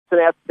an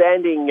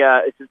outstanding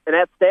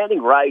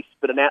race,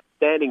 but an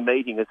outstanding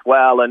meeting as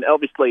well. And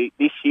obviously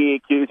this year,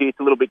 Kuuse, it's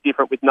a little bit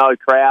different with no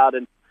crowd,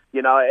 and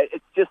you know,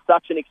 it's just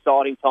such an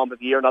exciting time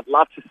of year, and I'd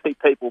love to see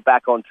people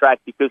back on track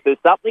because there's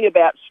something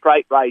about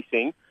straight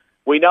racing.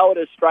 We know it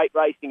as straight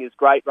racing is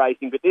great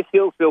racing, but this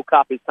Healesville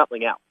Cup is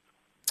something else.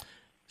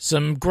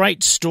 Some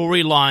great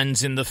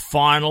storylines in the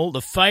final.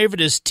 The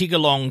favourite is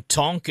Tiggerlong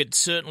Tonk. It's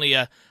certainly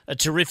a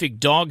terrific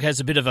dog, has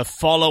a bit of a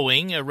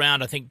following,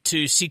 around, I think,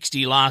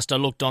 260 last I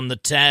looked on the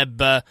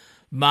tab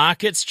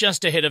markets,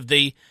 just ahead of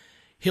the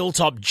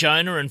Hilltop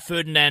Jonah and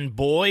Ferdinand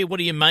Boy. What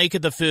do you make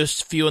of the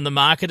first few in the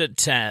market at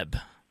tab?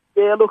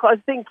 Yeah, look, I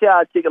think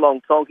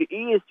Tiggerlong Tonk, he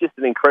is just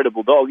an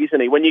incredible dog,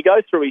 isn't he? When you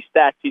go through his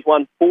stats, he's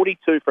won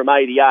 42 from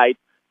 88,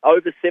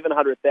 over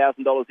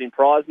 $700,000 in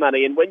prize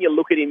money. And when you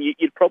look at him,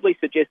 you'd probably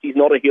suggest he's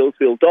not a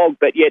Healesville dog,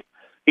 but yet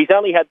he's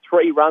only had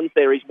 3 runs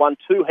there. He's won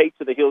 2 heats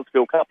of the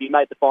Healesville Cup. He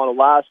made the final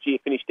last year,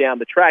 finished down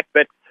the track.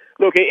 But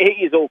look, he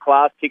is all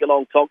class,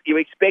 Tiggerlong Tonk. You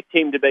expect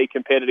him to be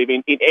competitive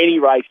in any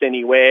race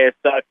anywhere,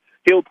 so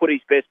he'll put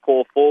his best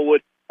paw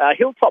forward.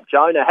 Hilltop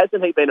Jonah,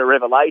 hasn't he been a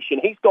revelation?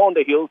 He's gone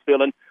to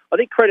Healesville, and I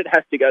think credit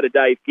has to go to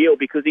Dave Gill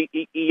because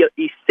he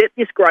set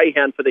this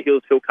greyhound for the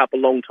Healesville Cup a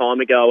long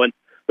time ago, and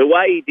the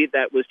way he did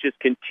that was just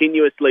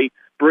continuously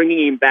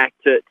bringing him back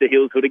to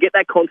Healesville to get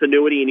that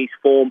continuity in his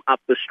form up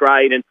the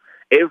straight, and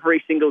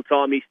every single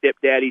time he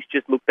stepped out, he's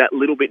just looked that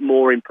little bit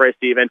more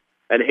impressive,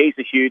 and he's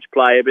a huge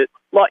player. But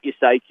like you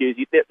say,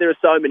 Kuuse, there are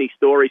so many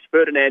stories.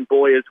 Ferdinand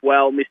Boy as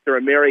well, Mr.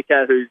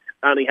 America, who's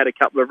only had a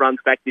couple of runs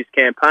back this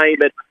campaign,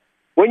 but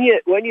when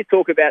you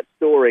talk about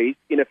stories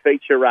in a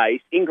feature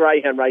race, in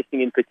greyhound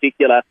racing in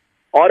particular,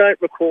 I don't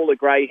recall a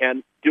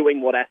greyhound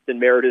doing what Aston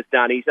Merritt has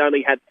done. He's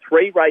only had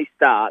 3 race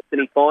starts,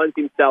 and he finds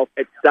himself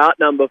at start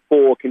number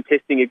 4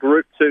 contesting a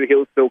Group 2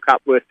 Healesville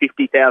Cup worth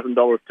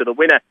 $50,000 to the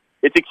winner.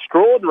 It's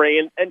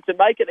extraordinary, and to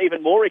make it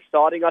even more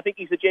exciting, I think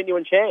he's a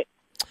genuine chance.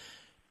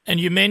 And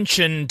you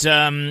mentioned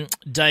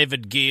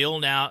David Gill.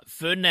 Now,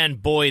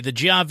 Ferdinand Boy, the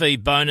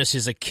GRV bonus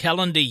is a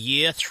calendar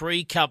year,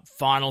 3 cup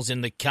finals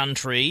in the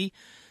country.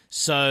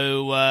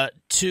 So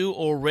 2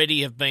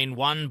 already have been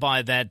won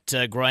by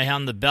that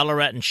greyhound, the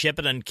Ballarat and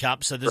Shepparton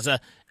Cup. So there's a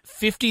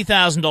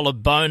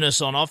 $50,000 bonus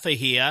on offer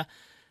here.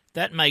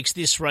 That makes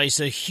this race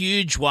a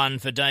huge one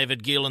for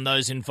David Gill and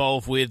those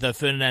involved with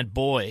Ferdinand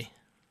Boy.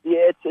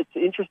 Yeah, it's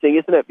interesting,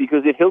 isn't it?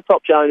 Because if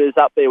Hilltop Jonah is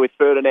up there with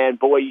Ferdinand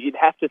Boy, you'd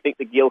have to think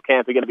the Gill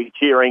camp are going to be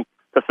cheering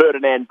for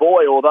Ferdinand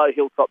Boy, although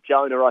Hilltop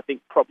Jonah, I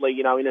think, probably,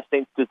 in a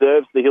sense,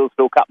 deserves the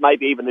Healesville Cup,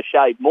 maybe even the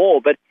shade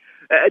more. But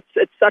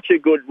it's such a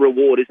good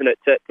reward, isn't it,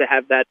 to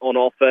have that on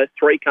offer,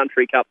 3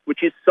 country cups,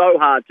 which is so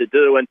hard to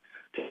do. And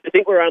to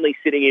think we're only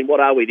sitting in,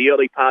 the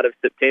early part of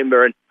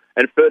September, and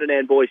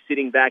Ferdinand Boy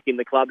sitting back in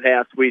the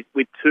clubhouse with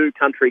 2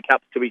 country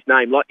cups to his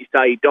name. Like you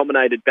say, he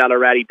dominated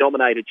Ballarat, he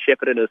dominated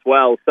Shepparton as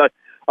well. So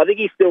I think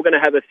he's still going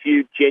to have a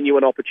few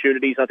genuine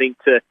opportunities, I think,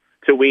 to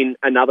win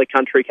another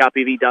country cup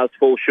if he does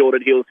fall short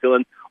at Healesville.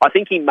 And I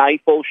think he may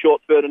fall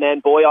short,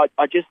 Ferdinand Boy.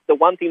 The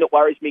one thing that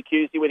worries me,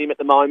 Kuuse, with him at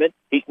the moment,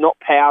 he's not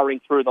powering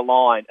through the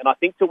line. And I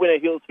think to win a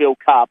Healesville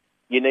Cup,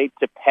 you need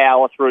to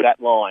power through that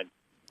line.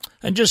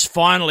 And just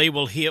finally,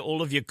 we'll hear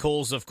all of your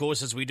calls, of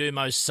course, as we do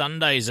most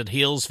Sundays at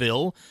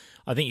Healesville.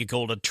 I think you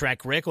called a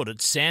track record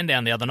at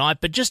Sandown the other night.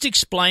 But just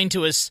explain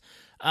to us,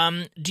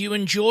 do you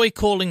enjoy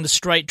calling the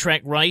straight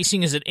track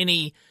racing? Is it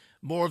any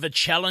more of a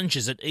challenge?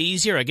 Is it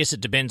easier? I guess it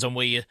depends on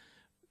where you're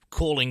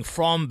calling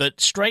from,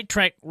 but straight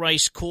track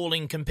race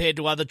calling compared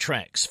to other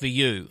tracks for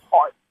you?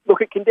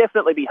 Look, it can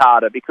definitely be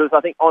harder because I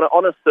think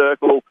on a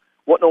circle,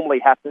 what normally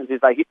happens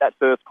is they hit that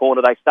first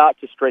corner, they start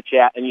to stretch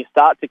out, and you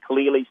start to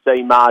clearly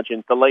see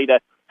margins. The leader,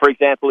 for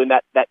example, in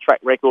that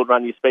track record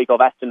run you speak of,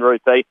 Aston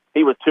Ruthie,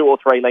 he was 2 or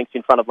 3 lengths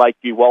in front of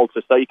Lakeview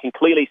Walter, so you can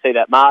clearly see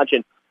that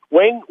margin.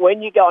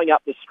 When you're going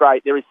up the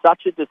straight, there is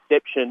such a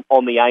deception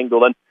on the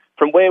angle, and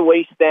from where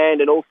we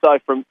stand and also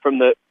from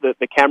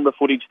the camera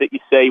footage that you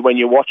see when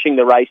you're watching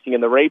the racing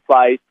and the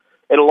replays,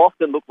 it'll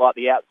often look like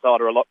the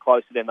outside are a lot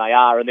closer than they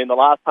are. And then the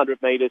last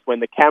 100 metres, when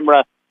the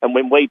camera and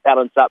when we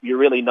balance up, you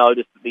really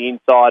notice that the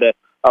inside are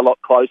a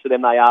lot closer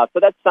than they are. So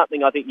that's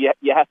something I think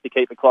you have to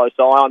keep a close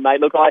eye on,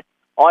 mate. Look,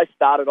 I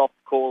started off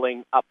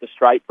calling up the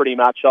straight pretty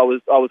much. I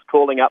was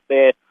calling up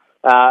there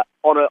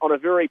on a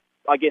very,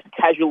 I guess,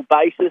 casual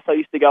basis. I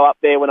used to go up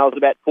there when I was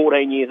about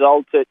 14 years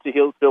old to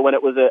Healesville when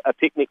it was a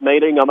picnic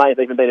meeting. I may have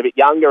even been a bit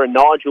younger, and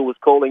Nigel was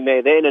calling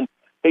there then, and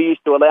he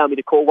used to allow me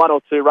to call 1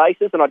 or 2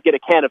 races, and I'd get a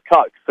can of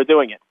Coke for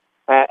doing it.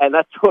 And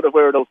that's sort of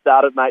where it all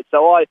started, mate.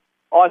 So I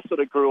sort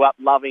of grew up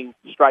loving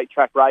straight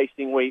track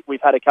racing.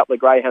 We've had a couple of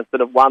greyhounds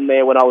that have won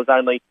there when I was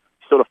only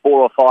sort of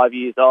 4 or 5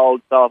 years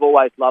old, so I've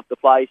always loved the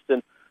place.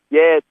 And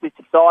yeah, it's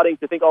exciting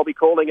to think I'll be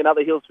calling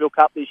another Healesville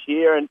Cup this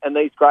year, and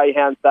these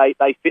greyhounds, they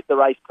fit the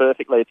race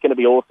perfectly. It's going to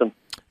be awesome.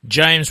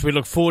 James, we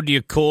look forward to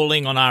your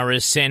calling on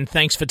RSN.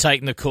 Thanks for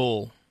taking the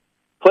call.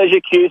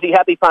 Pleasure, Kuuse.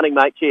 Happy punning,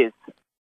 mate. Cheers.